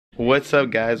What's up,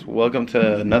 guys? Welcome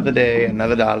to another day,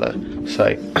 another dollar.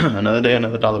 Sorry, another day,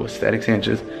 another dollar with Static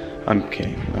Sanchez. I'm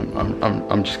kidding.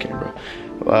 I'm just kidding, bro.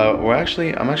 I'm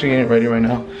actually getting ready right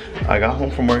now. I got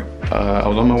home from work. I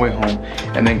was on my way home,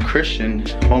 and then Christian,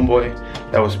 homeboy,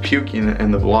 that was puking in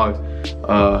the vlog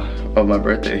of my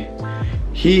birthday,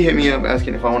 he hit me up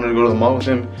asking if I wanted to go to the mall with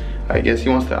him. I guess he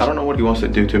wants to, I don't know what he wants to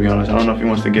do, to be honest. I don't know if he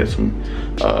wants to get some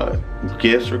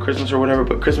gifts for Christmas or whatever,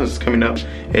 but Christmas is coming up.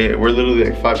 We're literally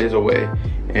like 5 days away.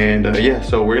 And yeah,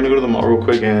 so we're gonna go to the mall real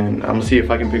quick, and I'm gonna see if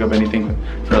I can pick up anything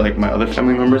for like my other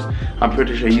family members. I'm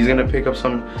pretty sure he's gonna pick up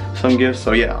some gifts.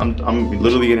 So yeah, I'm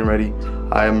literally getting ready.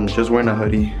 I'm just wearing a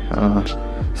hoodie,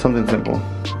 something simple.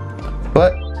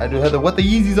 But I do have the What the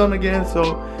Yeezys on again,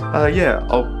 so yeah,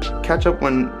 I'll catch up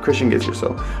when Christian gets here.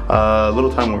 So a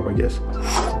little time warp, I guess.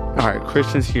 All right,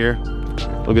 Christian's here.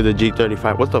 Look at the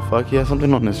G35. What the fuck? He has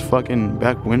something on his fucking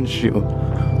back windshield.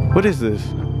 What is this?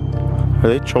 Are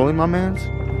they trolling my mans?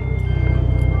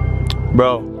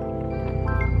 Bro,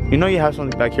 you know you have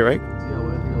something back here, right?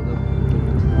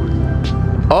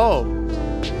 Oh,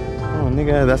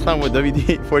 nigga, that's not what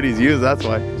WD-40s use. That's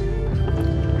why.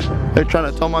 They're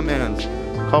trying to tow my mans.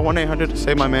 Call 1-800 to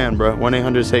save my man, bro.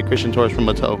 1-800 save Christian Torres from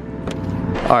a tow.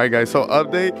 All right, guys. So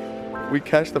update. We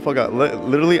cashed the fuck out.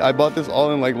 Literally, I bought this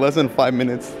all in like less than 5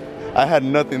 minutes. I had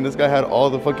nothing. This guy had all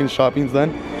the fucking shoppings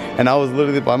done, and I was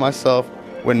literally by myself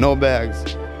with no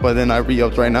bags. But then I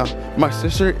re-upped right now. My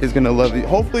sister is gonna love these.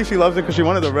 Hopefully she loves it because she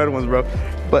wanted the red ones, bro.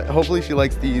 But hopefully she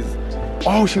likes these.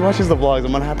 Oh, she watches the vlogs.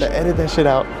 I'm gonna have to edit that shit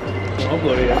out.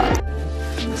 Upload it.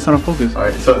 It's not a focus. All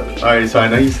right, so I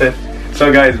know you said.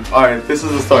 So guys, all right, this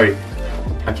is the story.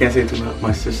 I can't say it too much.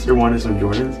 My sister wanted some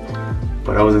Jordans,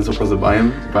 but I wasn't supposed to buy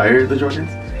her the Jordans.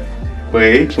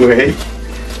 Wait.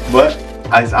 But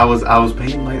I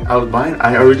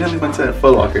originally went to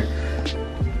Foot Locker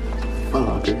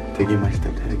to give my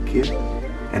stepdad a gift,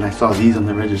 and I saw these on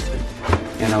the register,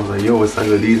 and I was like, yo, what size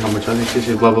are these? How much are these?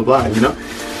 Shit, blah blah blah, you know.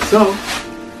 So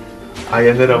I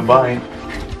ended up buying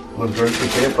los Jordans que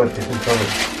quiere, but different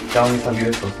colors. Ya van a salir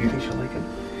estos. Do you think she'll like them?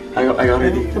 I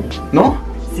already. No?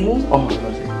 Sí. Oh,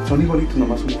 son igualitos,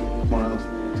 nomás son morados.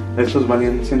 Estos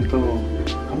valían 100.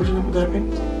 How much did I pay?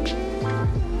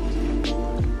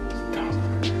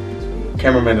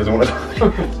 Cameraman doesn't want to.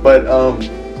 But I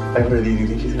ordered these. Do you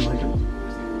think she's gonna like them?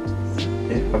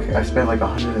 Yeah. Okay. I spent like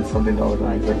 $100 and something on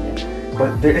these,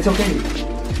 but it's okay.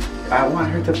 I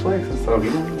want her to flex and stuff.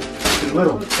 You know, she's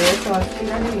little.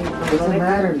 Doesn't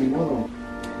matter anymore.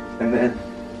 And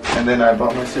then I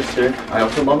bought my sister. I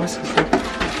also bought my sister.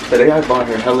 Today I bought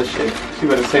her hella shit. She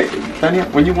better say, Tanya,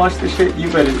 when you watch this shit, you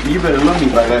better love me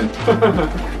by then.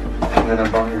 And then I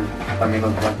bought her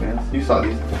those black pants. You saw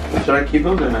these. Should I keep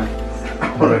those or not?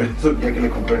 Alright, so ya que le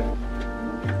compré.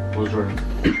 Those Jordans.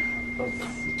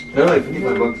 They're like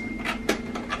 $55.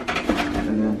 And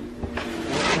then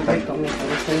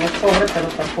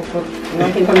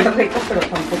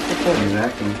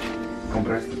exactly.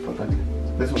 Compré estos patanes.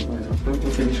 This one's nice.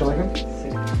 Can you show like them? Sí.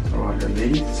 Oh, are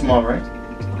these small, right?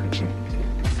 Okay.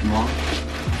 Small.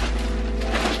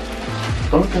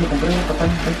 ¿Dónde te lo compré en la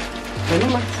patanes? No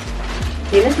más.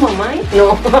 ¿Tienes mamá?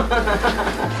 No.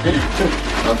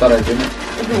 No, para ti.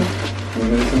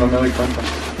 No me doy cuenta.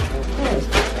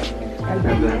 And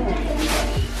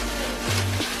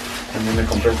then le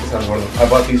compré estos al gordo. I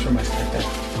bought these for my stepdad.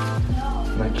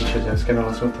 Nike shit, ya es que no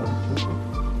lo suelto.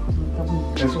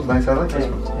 This was nice. I like this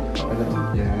one. And then,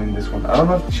 yeah, and this one. I don't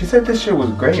know. She said this shit was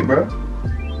great, bro.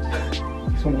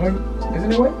 This one white?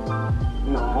 Isn't it white?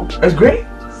 No. It's great?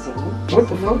 Sí. What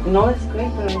the fuck? No, it's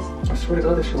great, pero es... I swear to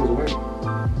God, this shit was white.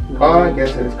 No. Oh, I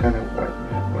guess it is kind of white.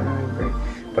 Yeah, well, great.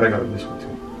 But I got this one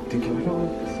too. Think you like it?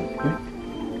 Yeah.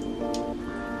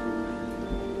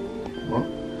 Well,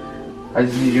 I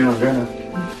just need you and Andrea.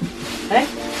 Eh?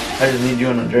 I just need you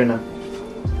and Andrea.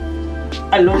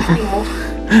 Al último.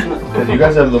 Because you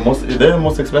guys have they're the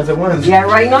most expensive ones. Yeah,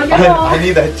 right now you know. I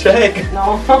need that check.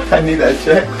 No. I need that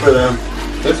check for them.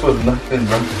 This was nothing,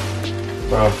 bro.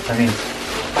 Bro, I mean,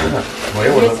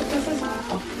 wait, what else?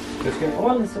 This guy?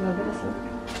 Oh, les voy a ver eso.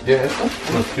 Yeah, this one.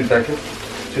 Those 2 jackets,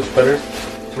 2 sweaters,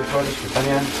 2 shorts,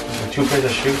 2 pairs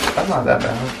of shoes. That's not that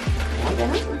bad, huh?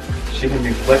 She can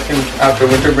be flexing after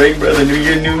winter break, bro. The new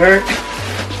year, new her.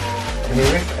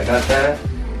 Anyway, I got that.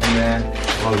 And then,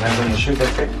 well, then on the shoes,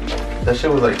 that's it. That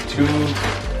shit was like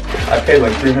I paid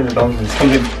like $300 and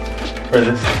something for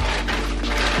this.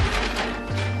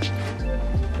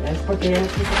 Es porque ya no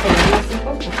quise tener más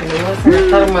hijos, porque me iba a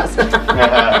gastar más.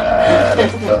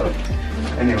 That's tough.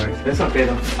 Anyways, it's okay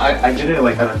though. I did it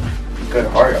like out of good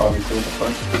heart, obviously. What the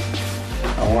fuck?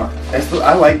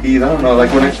 I like these. I don't know.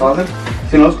 Like when I saw them,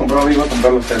 si no los compraba, iba a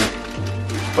comprarlos ustedes.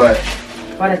 but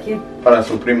 ¿Para quién? para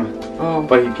su prima. Oh.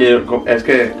 But es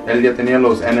que él ya tenía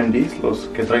los NMDs, los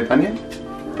que trae Tania,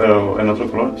 pero en otro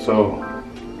color. So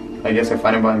I guess if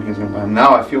I didn't buy him, he's gonna buy them.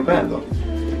 Now I feel bad though.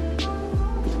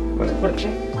 ¿Por qué?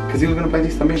 Because he was gonna buy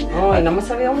these también. Oh, ¿y no me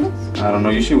sabía unos? I don't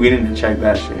know. Usually we didn't check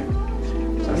that shit.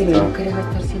 Sí, no quería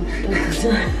gastar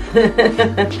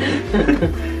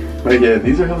 100 But yeah,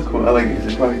 these are hella cool. I like these.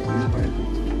 These are probably cool.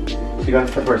 She got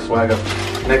to step her swag up.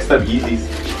 Next up, Yeezys.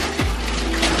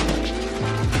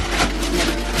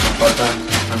 Falta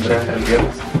Andrea el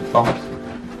viernes. Vamos.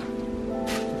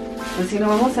 Pues si nos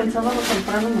vamos el sábado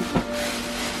temprano, mejor.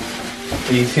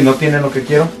 Y si no tienen lo que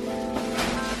quiero,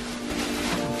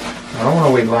 I don't want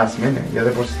to wait last minute. Ya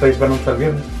de por sí estoy esperando hasta el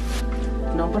viernes.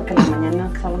 No, porque la mañana,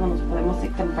 el sábado, nos podemos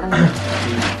ir temprano.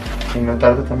 Y en la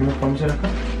tarde también nos podemos ir acá.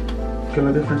 ¿Qué es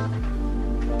la diferencia?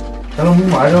 Es lo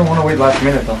mismo. I don't want to wait last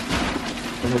minute though.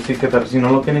 Es decir, que si no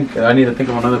lo tienen, I need to think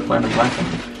of another plan to buy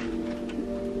something.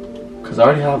 Because I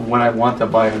already have what I want to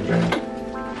buy, Andrea.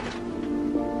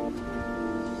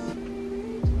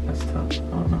 That's tough. I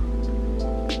don't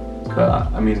know.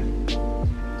 I mean, if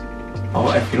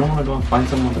you don't want to go and find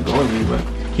someone to go with me, but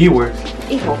he works.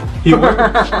 Hijo. He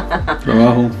works.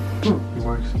 Trabajo He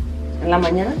works. ¿En la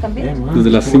mañana también? Yeah, man. desde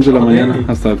las 5 de la mañana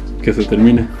hasta que se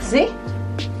termine. ¿Sí?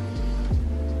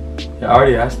 Yeah, I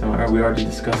already asked him. We already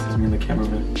discussed this, me and the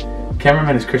cameraman.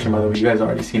 Cameraman is Christian, by the way. You guys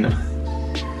already seen him.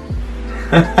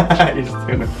 You're just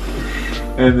doing it.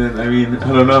 And then, I mean, I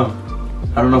don't know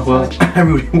who else.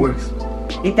 Everybody works.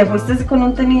 ¿Y te fuiste con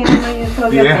un tenido y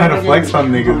otro Yeah, I had to flex on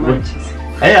niggas, bro.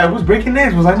 Hey, I was breaking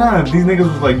necks. Was I not? These niggas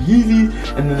was like Yeezys,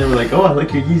 and then they were like, "Oh, I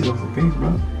like your Yeezys." I was like, "Thanks,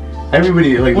 bro."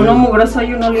 Everybody like. Uno mugroso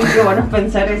y uno limpio van a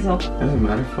pensar eso. Doesn't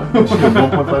matter. Fuck that shit.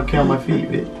 1.5K on my feet,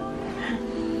 bitch.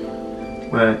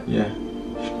 But yeah,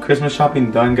 Christmas shopping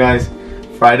done, guys.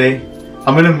 Friday.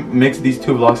 I'm gonna mix these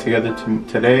two vlogs together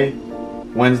today,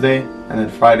 Wednesday, and then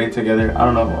Friday together. I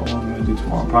don't know what I'm gonna do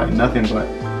tomorrow. Probably nothing, but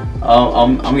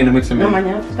I'm gonna mix them No, in.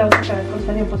 mañana te vas a quedar con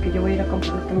Tania porque yo voy a ir a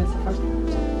comprar lo que me hace falta.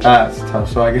 That's tough.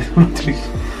 So I guess I'm gonna do.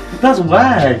 That's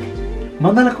whack.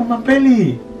 Mándala con más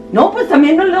peli. No, pues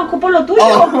también no le ocupo lo tuyo.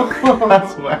 Oh,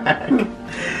 that's whack.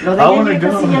 Lo de I ella wanna ya go.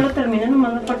 casi ya lo terminé,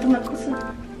 nomás me falta una cosa.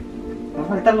 Me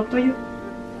falta lo tuyo.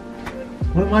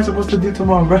 What am I supposed to do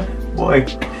tomorrow, bro? Boy.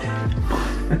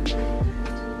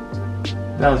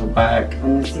 That was whack.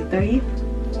 Pues necesito ir.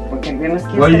 Porque el viernes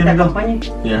Where quieres you que te gonna go? acompañe.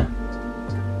 Yeah.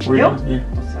 Where ¿Yo? you going? Yeah.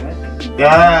 Pues a ver qué.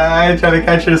 Yeah, I try to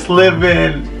catch her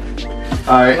slipping.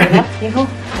 Alright. ¿Verdad, hijo?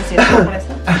 Así es sorpresa.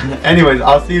 Anyways,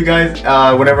 I'll see you guys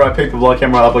whenever I pick the vlog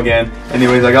camera up again.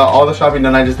 Anyways, I got all the shopping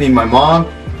done. I just need my mom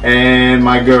and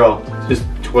my girl. Just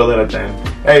twirl it at the end.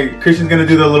 Hey, Christian's gonna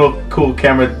do the little cool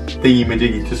camera thingy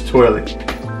majiggy. Just twirl it.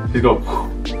 Just go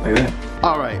like that.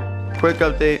 Alright, quick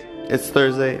update. It's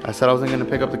Thursday. I said I wasn't gonna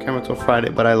pick up the camera till Friday,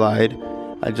 but I lied.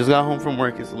 I just got home from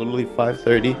work. It's literally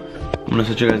 5:30. I'm gonna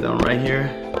sit you guys down right here.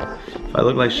 If I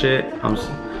look like shit, I'm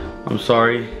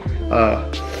sorry. Oh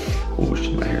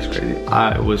shit, my hair's crazy.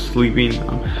 I was sleeping.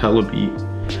 I'm hella beat.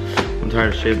 I'm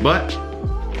tired of shit, but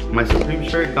my Supreme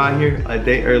shirt got here a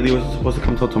day early. It wasn't supposed to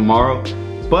come till tomorrow,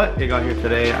 but it got here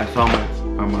today. I saw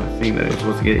on my thing that it was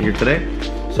supposed to get here today.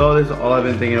 So this is all I've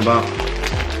been thinking about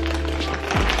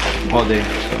all day.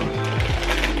 So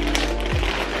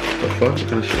the fuck? What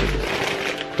kind of shit is this?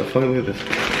 The fuck? Look at this.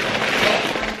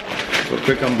 So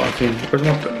quick unboxing. Where's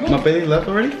my baby left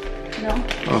already? No,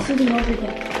 Oh. sitting over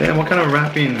here. Damn, what kind of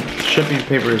wrapping, shipping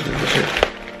paper is this? This shit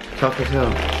tough as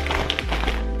hell.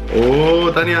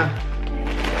 Oh, Tania.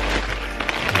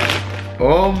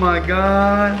 Oh my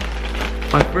god.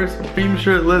 My first Supreme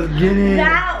shirt, let's get it.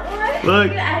 That one?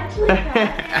 Look. You actually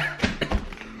got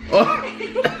Oh.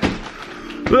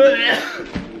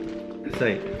 It's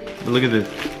like, look at this.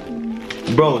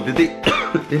 Bro, did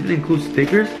they include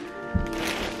stickers?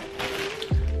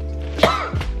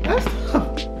 That's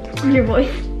tough. your boy.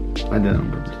 I did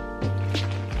on purpose.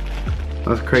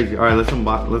 That's crazy. All right, let's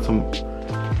unbox.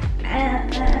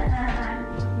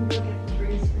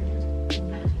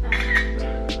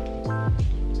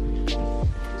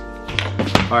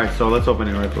 All right, so let's open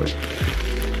it right quick.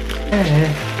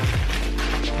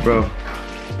 Bro.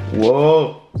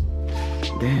 Whoa.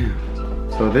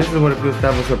 Damn. So this is what it feels to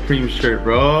have a Supreme shirt,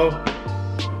 bro.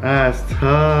 That's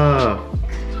tough.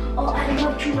 Oh, I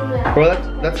love Chula.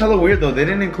 Bro, that's hella weird though. They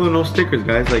didn't include no stickers,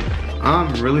 guys. Like,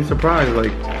 I'm really surprised.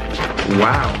 Like,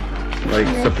 wow. Like,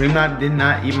 Supreme did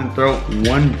not even throw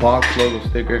one box logo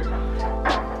sticker.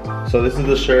 So this is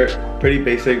the shirt. Pretty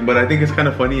basic, but I think it's kind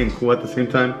of funny and cool at the same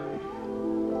time.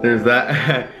 There's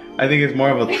that. I think it's more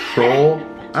of a troll.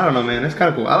 I don't know, man. It's kind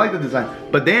of cool. I like the design.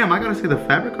 But damn, I gotta say the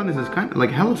fabric on this is kind of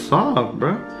like hella soft,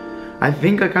 bro. I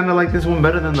think I kind of like this one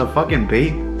better than the fucking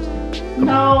bait.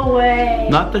 No way.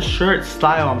 Not the shirt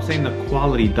style, I'm saying the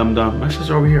quality, dum dum. My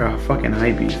sister over here are fucking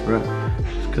hype beast, bro.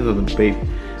 Just because of the bait.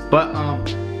 But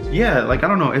yeah, like I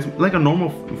don't know, it's like a normal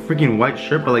freaking white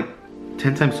shirt, but like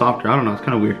 10 times softer. I don't know, it's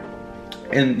kind of weird.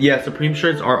 And yeah, Supreme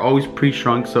shirts are always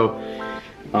pre-shrunk, so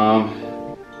I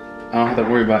don't have to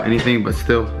worry about anything. But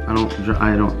still, I don't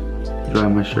dry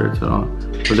my shirts at all.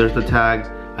 So there's the tag.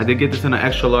 I did get this in an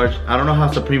extra large. I don't know how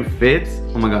Supreme fits.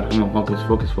 Oh my god, come on, focus,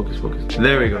 focus, focus, focus.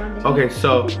 There we go. Okay,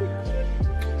 so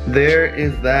there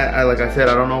is that. Like I said,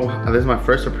 I don't know. This is my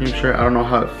first Supreme shirt. I don't know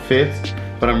how it fits,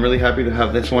 but I'm really happy to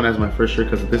have this one as my first shirt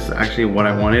because this is actually what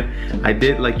I wanted. I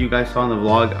did, like you guys saw in the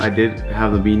vlog, I did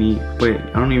have the beanie. Wait,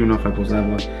 I don't even know if I posted that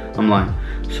vlog. I'm lying.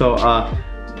 So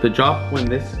the drop when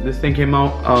this thing came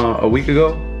out a week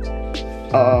ago,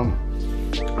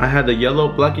 I had the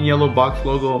black and yellow box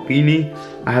logo beanie.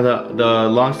 I had the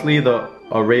long sleeve, the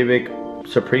Arabic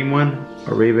Supreme one,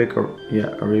 Arabic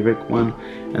one,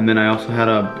 and then I also had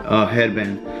a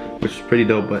headband, which is pretty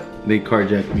dope, but they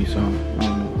carjacked me, so I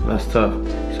don't know, that's tough.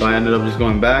 So I ended up just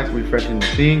going back, refreshing the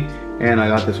thing, and I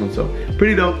got this one, so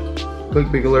pretty dope.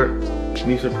 Quick big alert,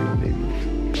 new Supreme baby.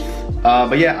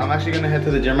 But yeah, I'm actually gonna head to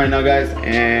the gym right now, guys,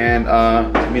 and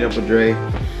meet up with Dre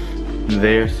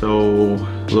there, so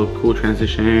a little cool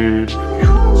transition.